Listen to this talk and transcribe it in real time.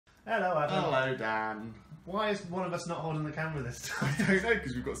Hello, Adam. Hello, Dan. Why is one of us not holding the camera this time? I don't know,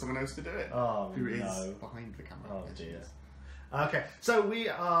 because we've got someone else to do it. Oh, Who no. is behind the camera. Oh, dear. Okay, so we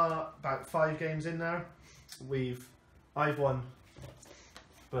are about 5 games in now. I've won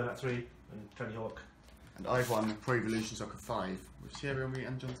Burnout 3 and Tony Hawk. And I've won Pro Evolution Soccer 5 with Thierry Henry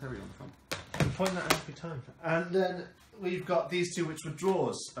and John Terry on the front. I'm pointing that out every time. And then we've got these two which were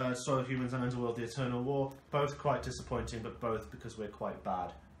draws. Soil of Humans and Underworld, The Eternal War. Both quite disappointing, but both because we're quite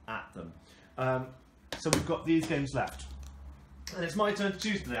bad at them. So we've got these games left. And it's my turn to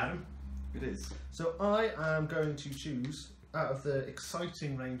choose today, Adam. It is. So I am going to choose, out of the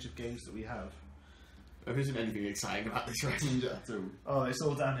exciting range of games that we have... There isn't anything exciting about this range at all. Oh, it's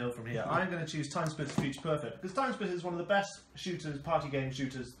all downhill from here. I'm going to choose Timesplitters Future Perfect, because Timesplitters is one of the best party game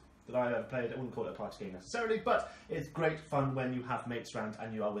shooters that I've ever played. I wouldn't call it a party game necessarily, but it's great fun when you have mates around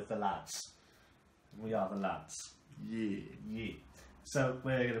and you are with the lads. We are the lads. Yeah. Yeah. So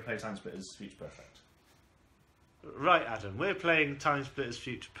we're going to play Timesplitters Future Perfect. Right, Adam, we're playing Timesplitters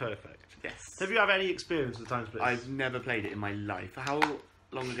Future Perfect. Yes. Have you had any experience with Timesplitters? I've never played it in my life. How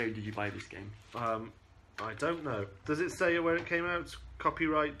long ago did you buy this game? I don't know. Does it say where it came out?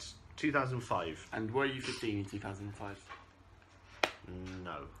 Copyright 2005. And were you 15 in 2005?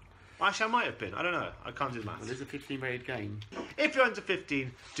 No. Actually, I might have been. I don't know. I can't do the Well, maths. it's a 15 rated game. If you're under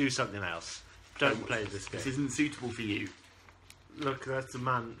 15, do something else. Don't play this game. This isn't suitable for you. Look, that's the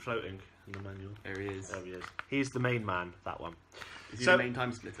man floating in the manual. There he is. There he is. He's the main man, that one. Is he the main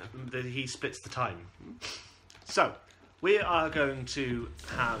time splitter? He splits the time. So, we are going to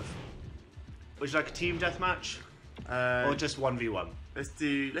have... Would you like a team deathmatch? Or just 1v1? Let's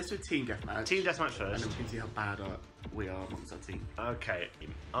do a team deathmatch. Team deathmatch And first. then we can see how bad we are amongst our team. Okay,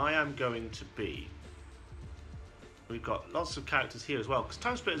 I am going to be... We've got lots of characters here as well, because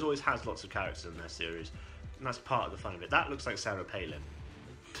Timesplitters always has lots of characters in their series, and that's part of the fun of it. That looks like Sarah Palin.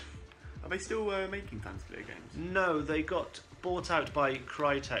 Are they still making time splitter games? No, they got bought out by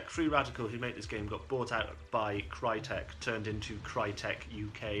Crytek. Free Radical, who make this game, got bought out by Crytek, turned into Crytek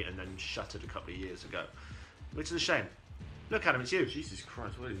UK, and then shuttered a couple of years ago. Which is a shame. Look, Adam, it's you. Jesus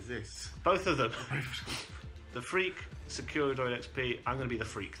Christ, what is this? Both of them. The Freak, Secure Droid XP. I'm going to be the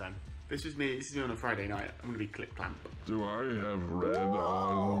Freak then. This is me on a Friday night. I'm going to be Clip Clamp. Do I have red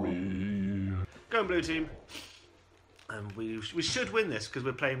on me? Going blue team. And we should win this because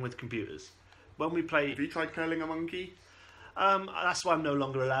we're playing with computers. When we play... Have you tried curling a monkey? That's why I'm no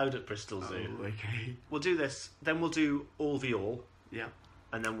longer allowed at Bristol Zoo. Oh, okay. We'll do this, then we'll do all v all. Yeah.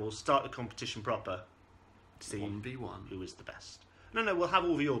 And then we'll start the competition proper. To see 1v1. who is the best. No, we'll have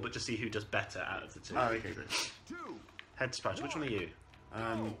all v all, but just see who does better out of the two. Oh, okay, great. Head splash, which one are you?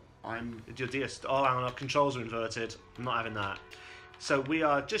 I'm... Your DS. Oh, hang on, our controls are inverted. I'm not having that. So we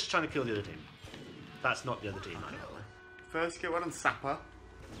are just trying to kill the other team. That's not the other team, I know. First get one on Sapper.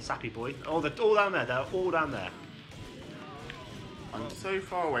 Sappy boy. Oh, they're all down there. They're all down there. I'm so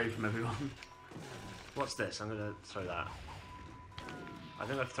far away from everyone. What's this? I'm going to throw that. I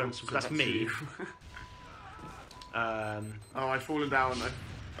think I've thrown some... So That's me. you. Oh, I've fallen down.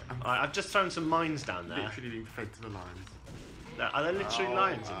 I've just thrown some mines down there. Literally being fed to the lions. Are there literally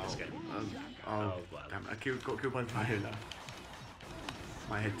lions in this game? Oh, well. damn! I got killed by Viola.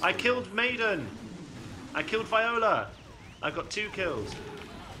 My head. I killed Maiden. I killed Viola. I got 2 kills.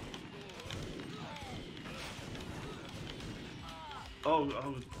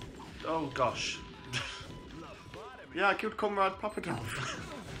 Oh gosh. Yeah, I killed Comrade Papadov.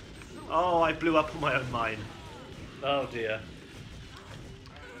 Oh, I blew up on my own mine. Oh dear.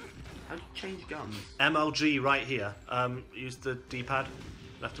 How do you change guns? MLG right here. Use the D-pad.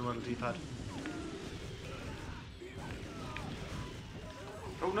 Left and right on the D-pad.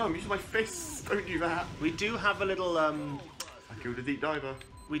 Oh no, I'm using my fists. Don't do that. We do have a little. I killed a deep diver.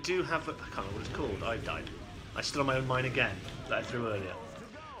 We do have. I can't remember what it's called. I died. I stood on my own mine again that I threw earlier.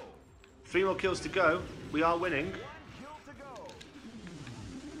 3 more kills to go. We are winning.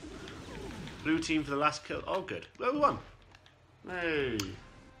 Blue team for the last kill. Oh, good. Well, we won. Hey.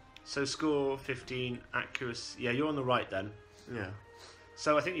 So score 15, accuracy. Yeah, you're on the right then. Yeah.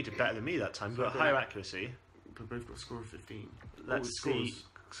 So I think you did better than me that time. You got higher accuracy. We both got a score of 15. Let's see.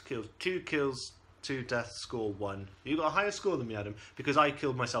 Kills. 2 kills, 2 deaths, score 1. You got a higher score than me, Adam, because I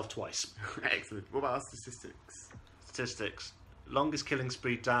killed myself twice. Excellent. What about our statistics? Statistics. Longest killing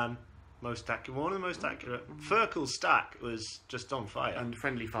spree, Dan. Most accurate. One of the most accurate. Furkel's stack was just on fire. And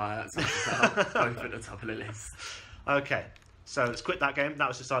friendly fire. That's both at the top of the list. Okay, so let's quit that game. That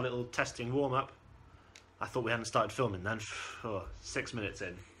was just our little testing warm-up. I thought we hadn't started filming then. 6 minutes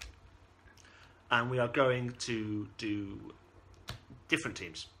in. And we are going to do different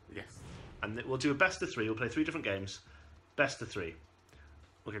teams. Yes. And we'll do a best of 3. We'll play 3 different games. Best of 3.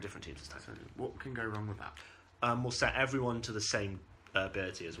 We'll go different teams this time. So what can go wrong with that? We'll set everyone to the same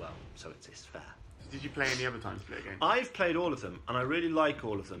ability as well, so it's fair. Did you play any other Timesplitter games? I've played all of them, and I really like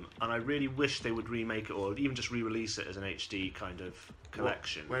all of them, and I really wish they would remake it or even just re-release it as an HD kind of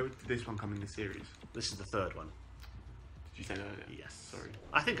collection. Where did this one come in the series? This is the third one. Did you say that earlier? Yes. Sorry.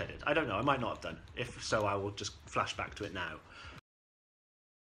 I think I did. I don't know. I might not have done. If so, I will just flash back to it now.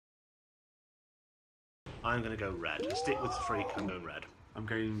 I'm going to go red. Stick with the freak. I'm going red. I'm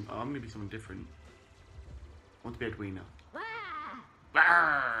going to be something different. I want to be Edwina.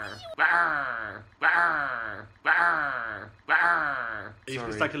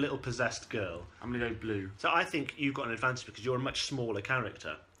 It's like a little possessed girl. I'm going to go blue. So I think you've got an advantage because you're a much smaller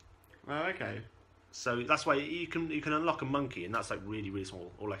character. Oh, okay. So that's why you can unlock a monkey, and that's like really, really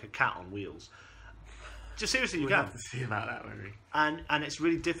small, or like a cat on wheels. Just seriously, you We'll can. have to see about that, won't we? And it's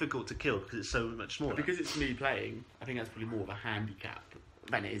really difficult to kill because it's so much smaller. But because it's me playing, I think that's probably more of a handicap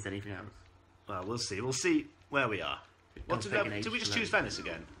than it is anything else. Well, we'll see. We'll see where we are. What does take an age did we just to choose learn. Venice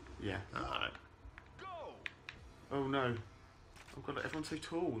again? Yeah. Alright. Oh no. Oh god, everyone's so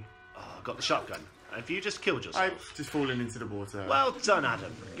tall. Oh, I got the shotgun. Have you just killed yourself? I've just fallen into the water. Well done,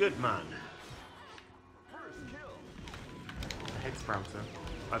 Adam. Good man. Head sprouter.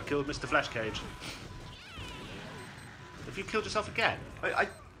 I've killed Mr. Flesh Cage. Have you killed yourself again? I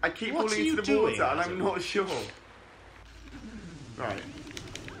keep What are falling you into the doing, water and Adam? I'm not sure. Right.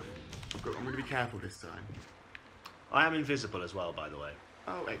 I'm going to be careful this time. I am invisible as well, by the way.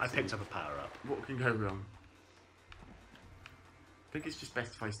 Oh, excellent. I picked up a power up. What can go wrong? I think it's just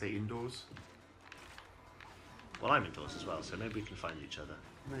best if I stay indoors. Well, I'm indoors as well, so maybe we can find each other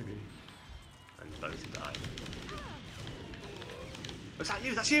Maybe. and both die. Was that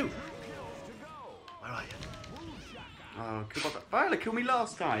you? That's you! Where are you? Oh, Viola killed me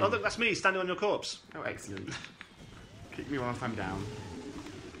last time. Oh, look, that's me standing on your corpse. Oh, excellent. Kick me whilst I'm down.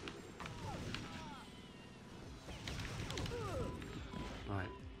 Right.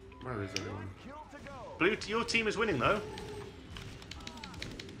 Where is everyone? Your team is winning, though.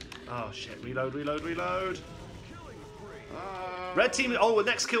 Oh, shit. Reload, reload, reload. Red team... Oh, the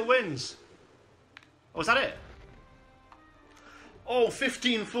next kill wins. Oh, is that it? Oh,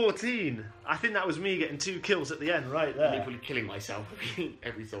 15-14. I think that was me getting 2 kills at the end, right I'm there. equally killing myself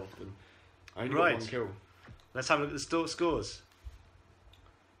every so often. I only Right. got 1 kill. Let's have a look at the scores.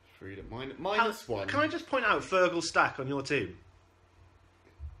 Freedom. Minus 1. Can I just point out Fergal's stack on your team?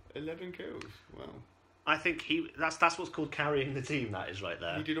 11 kills. Wow. I think that's what's called carrying the team, that is right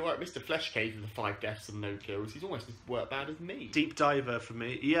there. He did alright. Mr. Flesh Cave with the 5 deaths and no kills. He's almost as worked bad as me. Deep diver for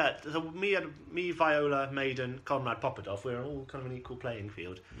me. Yeah, so me, Viola, Maiden, Conrad, Popadov, we're all kind of an equal playing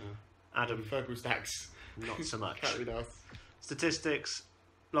field. Yeah. Adam, Fergal stacks. not so much. Carried us. Statistics,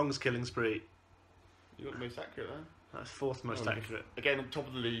 longest killing spree. You got the most accurate there. That's 4th most Oh, accurate. Again, on top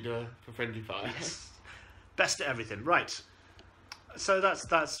of the leader for friendly fire. Best at everything. Right. So that's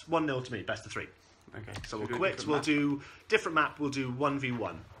 1-0 to me, best of 3. Okay. So we'll do a quit, different we'll map. do different map, we'll do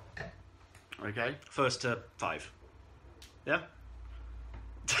 1v1. Okay. First to 5. Yeah?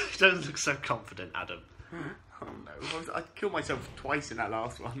 You don't look so confident, Adam. Oh no. I killed myself twice in that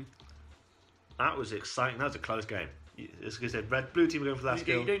last one. That was exciting. That was a close game. As I said, blue team are going for that You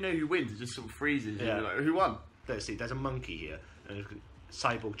skill. don't know who wins, it just sort of freezes. Yeah. You're like, who won? Let's see, there's a monkey here. A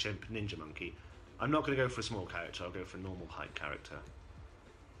cyborg chimp, ninja monkey. I'm not going to go for a small character, I'll go for a normal height character.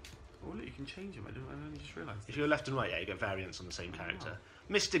 Oh look, you can change them. I only just realised. If you're left and right, yeah, you get variants on the same character.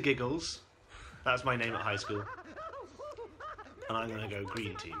 Mr. Giggles. That's my name at high school. And I'm going to go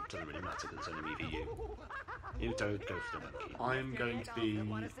green team. Doesn't really matter because it's only me v you. You don't go for the monkey. I'm going to be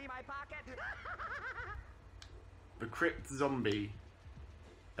the Crypt Zombie.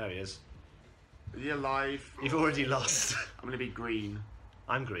 There he is. Is he alive? You've already lost. I'm going to be green.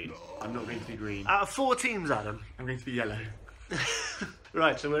 I'm green. I'm not going to be green. Out of 4 teams, Adam. I'm going to be yellow.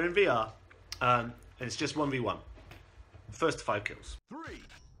 Right, so we're in VR. And it's just 1v1. First to 5 kills. 3,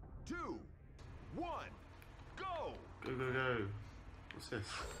 2, 1, go! Go, go, go. What's this?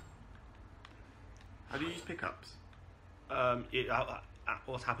 How do you use pickups?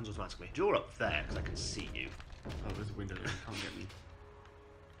 What happens automatically? You're up there because I can see you. Oh, there's a window there. You can't get me.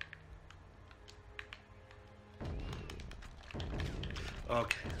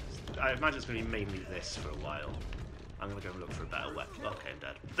 Okay. I imagine it's going to be mainly this for a while. I'm going to go and look for a better weapon. Okay, I'm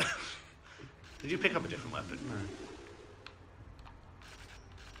dead. Did you pick up a different weapon? No.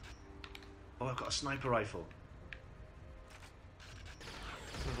 Oh, I've got a sniper rifle.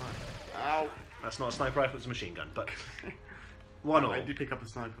 Ow! That's not a sniper rifle, it's a machine gun, but... 1 all. I did pick up a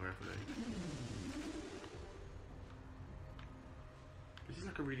sniper rifle though. This is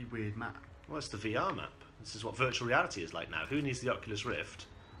like a really weird map. Well, it's the VR map. This is what virtual reality is like now. Who needs the Oculus Rift?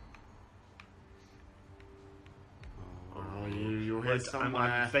 You're here somewhere.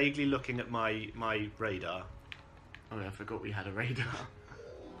 I'm vaguely looking at my radar. Oh yeah, I forgot we had a radar.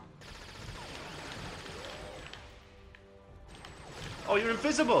 Oh, you're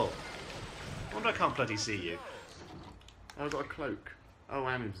invisible! I wonder I can't bloody see you. Oh, I've got a cloak. Oh,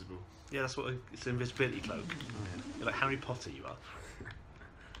 I am invisible. Yeah, that's what it's an invisibility cloak. Oh yeah. You're like Harry Potter, you are.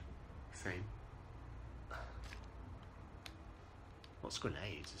 Same. What's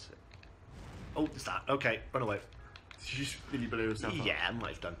grenades, is it? Oh, it's that. Okay, run away. Did you just really blow yourself up? Yeah, I might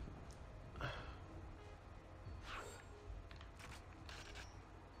have done.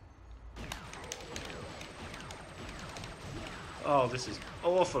 Oh, this is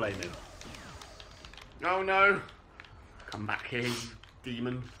awful aiming. Oh no! Come back here, you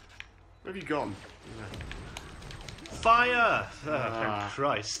demon. Where have you gone? Fire! Oh,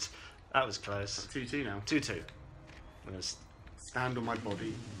 Christ. That was close. 2-2 now. 2-2. I'm gonna Stand on my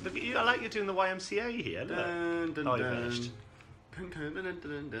body. look at you. I like you doing the YMCA here. Look. Dun, dun, Oh, you dun. finished. Dun, dun, dun, dun,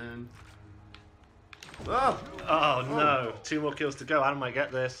 dun, dun. Oh! Oh no! 2 more kills to go. Adam might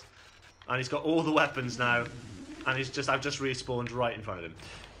get this. And he's got all the weapons now. And I've just respawned right in front of him.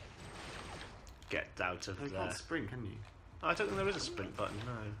 Get out of You there. can't sprint, can you? I don't think there is a sprint button,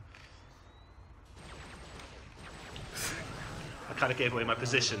 no. I kind of gave away my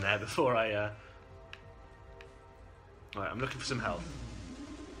position there before I... Right, I'm looking for some health.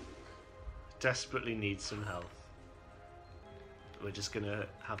 Desperately need some health. We're just going to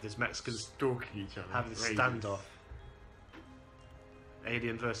have this Mexican... Stalking each other. Have this Raiders. standoff.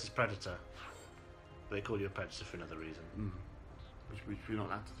 Alien versus Predator. They call you a predator for another reason. Which we're not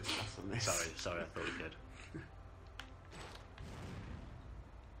allowed to discuss on this. Sorry, I thought we could.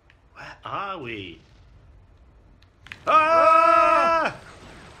 Where are we? Ah!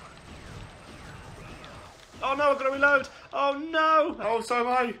 Oh no, I've got to reload! Oh no! Oh, so am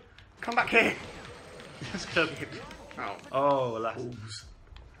I! Come back here! It's gonna- Oh. Oh, alas. Balls.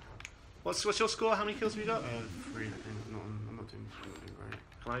 What's your score? How many kills have you got? 3, I think. I'm not doing great.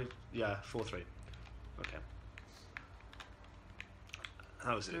 Can I? Yeah, 4-3. Okay.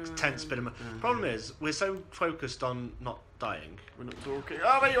 That was an intense bit of... Problem is, we're so focused on not dying. We're not talking.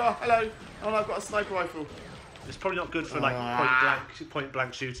 Oh, there you are! Hello! Oh, no, I've got a sniper rifle. It's probably not good for like point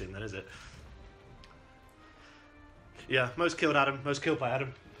blank shooting, then, is it? Yeah, most killed Adam. Most killed by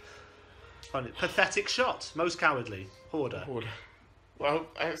Adam. Find it pathetic shot. Most cowardly. Hoarder. Well,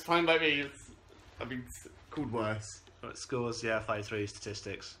 it's fine by me. I've been called worse. Right, scores, yeah, 5-3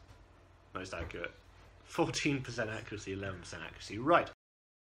 statistics. Most accurate. 14% accuracy, 11% accuracy. Right.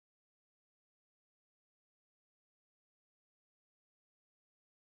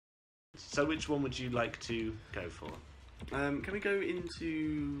 So which one would you like to go for? Can we go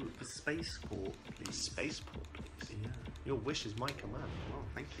into the spaceport, please? Spaceport, please. Yeah. Your wish is my command. Well,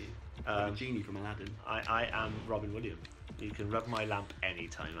 thank you. I'm a genie from Aladdin. I am Robin Williams. You can rub my lamp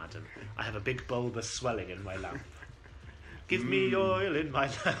anytime, Adam. I have a big bulbous swelling in my lamp. Give me oil in my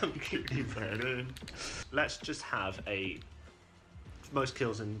lamp. Keep me burning. Let's just have a most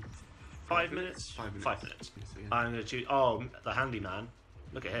kills in 5 minutes. 5 minutes. 5 minutes. Yes, yeah. I'm gonna choose. Oh, the handyman.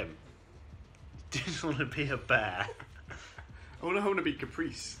 Look at him. Didn't want to be a bear. I want to be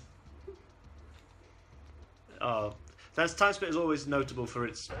Caprice. Oh, Timesplitters is always notable for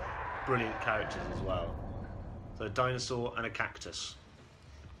its brilliant characters as well. So a dinosaur and a cactus.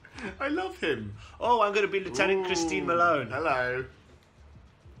 I love him. Oh, I'm going to be Lieutenant Christine Malone. Hello.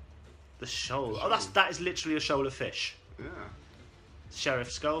 The shoal. Oh, that is literally a shoal of fish. Yeah. Sheriff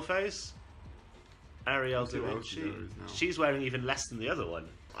Skullface. Ariel Let's see what else DaVinci. there is now. She's wearing even less than the other one.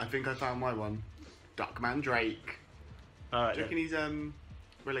 I think I found my one. Duckman Drake. All right, Do you reckon he's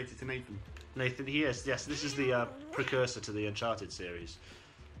related to Nathan? Nathan. He is. Yes, this is the precursor to the Uncharted series.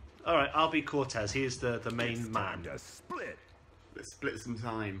 All right, I'll be Cortez. He is the main man. Just split. Let's split some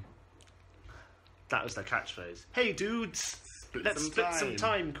time. That was their catchphrase. Hey, dudes. Split Let's some split time. some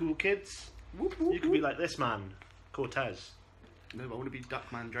time, cool kids. Whoop, whoop, You could be like this man, Cortez. No, I want to be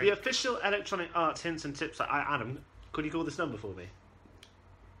Duckman The Drake. official Electronic Arts hints and tips. Adam, could you call this number for me?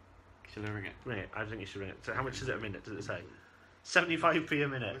 Shall I ring it? Ring it. I think you should ring it. So how much is it a minute? Does it say? 75p a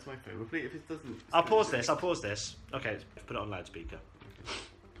minute. Where's my phone? Well, please, if it doesn't... I'll pause this. I'll pause this. Okay, put it on loudspeaker.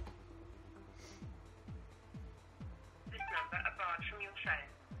 This number are barred from your phone.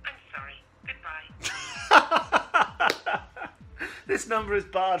 I'm sorry. Goodbye. This number is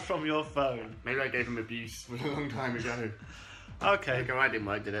barred from your phone. Maybe I gave him abuse a long time ago. Okay, Okay, I didn't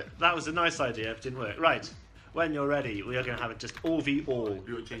work, did it? that was a nice idea. It didn't work. Right. When you're ready, we are going to have it just all v all. Do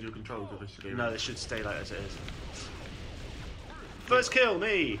you want to change your controls or just go? No, they should stay like as it is. First kill,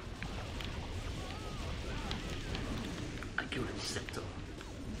 me. I killed him, Scepter.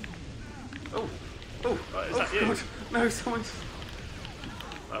 Oh, Oh, Right, is that you? God. No, someone's.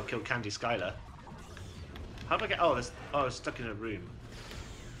 I'll kill Candy Skylar. How do I get... Oh, I was stuck in a room.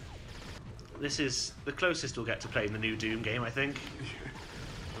 This is the closest we'll get to playing the new Doom game, I think.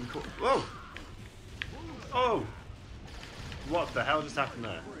 I'm caught. Whoa! Oh! What the hell just happened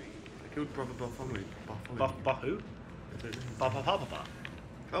there? I killed Brother Bartholomew. Who? Ba.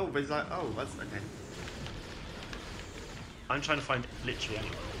 Oh, but he's like, oh, that's okay. I'm trying to find literally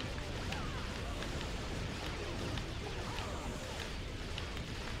anyone.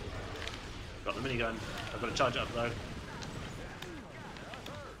 Got the minigun. I've got to charge it up though.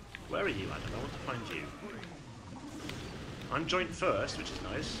 Where are you, Adam? I want to find you. I'm joint first, which is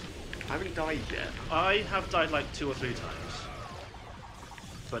nice. I haven't died yet. I have died like 2 or 3 times.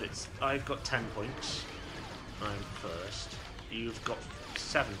 But I've got 10 points. I'm first. You've got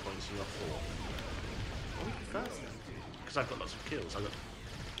 7 points and you're 4. Why are you first then? Because I've got lots of kills. I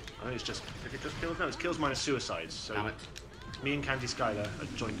think it's just... If it just kills... No, it's kills minus suicides. So Damn it. me and Candy Skylar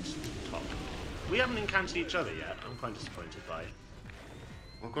are joint top. We haven't encountered each other yet. I'm quite disappointed by it.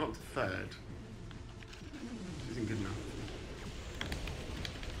 Well, I've got up to 3rd. Which isn't good enough.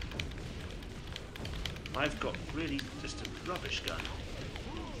 I've got really just a rubbish gun.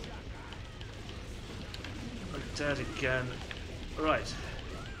 I'm dead again. Right.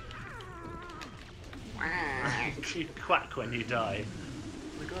 You quack when you die.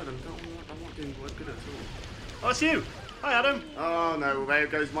 Oh my god, I'm not doing good at all. Oh, it's you! Hi, Adam! Oh no, well, there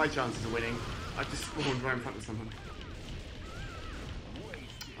goes my chances of winning. I've just spawned right in front of someone.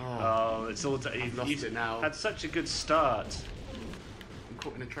 Oh, it's all... I've lost it now. Had such a good start. I'm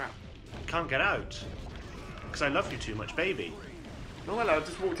caught in a trap. Can't get out. Because I love you too much, baby. Oh hello, I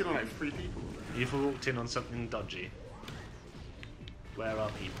just walked in on like 3 people. You've walked in on something dodgy. Where are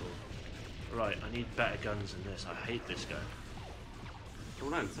people? Right, I need better guns than this. I hate this gun. Oh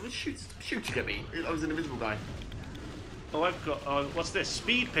no, someone shooting at me. I was an invisible guy. Oh, I've got... what's this?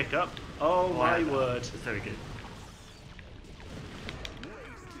 Speed pickup? Oh, my yeah, word. It's very good.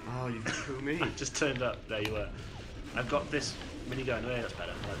 Oh, you killed me. I just turned up. There you were. I've got this minigun. Oh, yeah, that's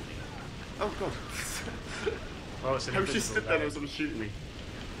better. I like the minigun. Oh god. Oh, it's an I was just invisible stood there guy. and there was someone shooting me.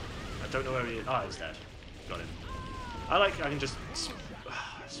 I don't know where he is. Ah, he's dead. Got him. I can just...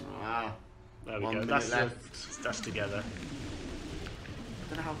 Ah. There we 1 go. minute left. That's together.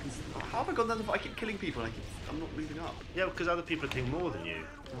 I don't know how have I got none of I keep killing people. I'm not moving up. Yeah, because other people are killing more than you.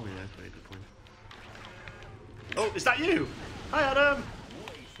 Oh yeah, that's a very good point. Oh, is that you? Hi, Adam!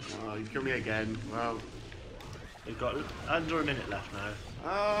 Oh, you killed me again. Well, We've got under a minute left now.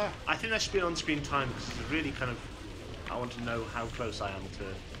 ah, I think there should be an on-screen time because it's really kind of... I want to know how close I am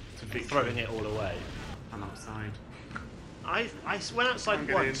to throwing it all away. I'm outside. I went outside Can't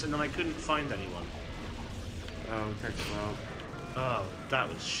get once in. and then I couldn't find anyone. Oh, it takes a while. Oh, that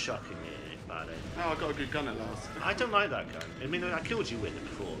was shockingly bad. Oh, I got a good gun at last. I don't like that gun. I mean, I killed you with it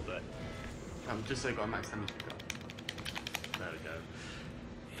before, but Just so I got a max damage gun. there we go.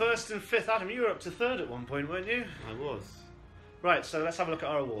 First and fifth, Adam, you were up to third at one point, weren't you? I was. Right, so let's have a look at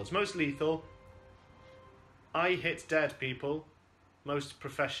our awards. Most lethal. I hit dead people. Most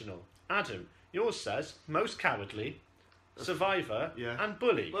professional. Adam, yours says most cowardly, survivor, Yeah. and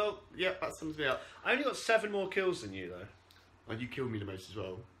bully. Well, yeah, that sums me up. I only got 7 more kills than you, though. Well, you killed me the most as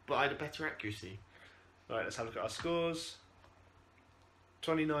well, but I had a better accuracy. Right, let's have a look at our scores.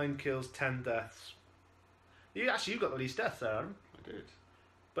 29 kills, 10 deaths. You got the least deaths there, Adam. I did.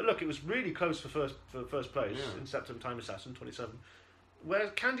 But look, it was really close for first place Yeah. in September Time Assassin, 27.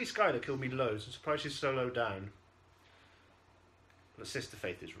 Whereas Candy Skylar killed me loads. I'm surprised she's so low down. But Sister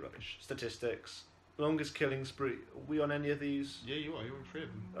Faith is rubbish. Statistics. Longest killing spree. Are we on any of these? Yeah, you are. You're on 3 of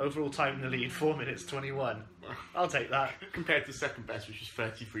them. Overall time in the lead, 4 minutes 21. I'll take that. Compared to second best, which was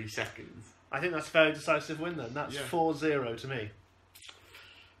 33 seconds. I think that's a very decisive win then. That's Yeah. 4-0 to me.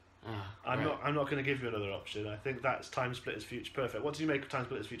 Ah, I'm right. not going to give you another option. I think that's Timesplitters Future Perfect. What do you make of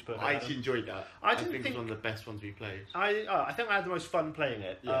Timesplitters Future Perfect? I Adam? actually enjoyed that. I I didn't think it think- was one of the best ones we played. I think I had the most fun playing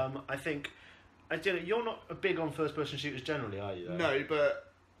it. Yeah. I think you're not a big on first-person shooters generally, are you? Though? No,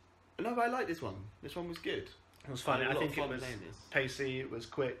 but I like this one. This one was good. It was fun. I had a I lot think of it fun was playing this. pacey. It was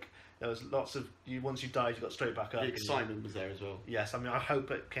quick. There was lots of you. Once you died, you got straight back up. The and you- excitement was there as well. Yes, I mean I hope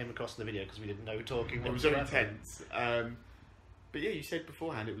it came across in the video because we didn't know talking. It was very whatsoever. intense. But yeah, you said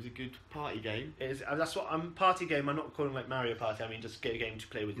beforehand it was a good party game. It is, and that's what I'm party game. I'm not calling like Mario Party. I mean just get a game to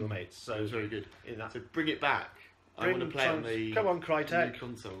play with your mates. So It was very good. in that, So bring it back. I Bring want to play on Times- the come on, new Crytek.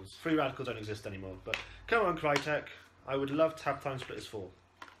 consoles. Free radicals don't exist anymore. But come on, Crytek. I would love to have Timesplitters 4.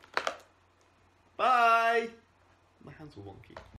 Bye! My hands were wonky.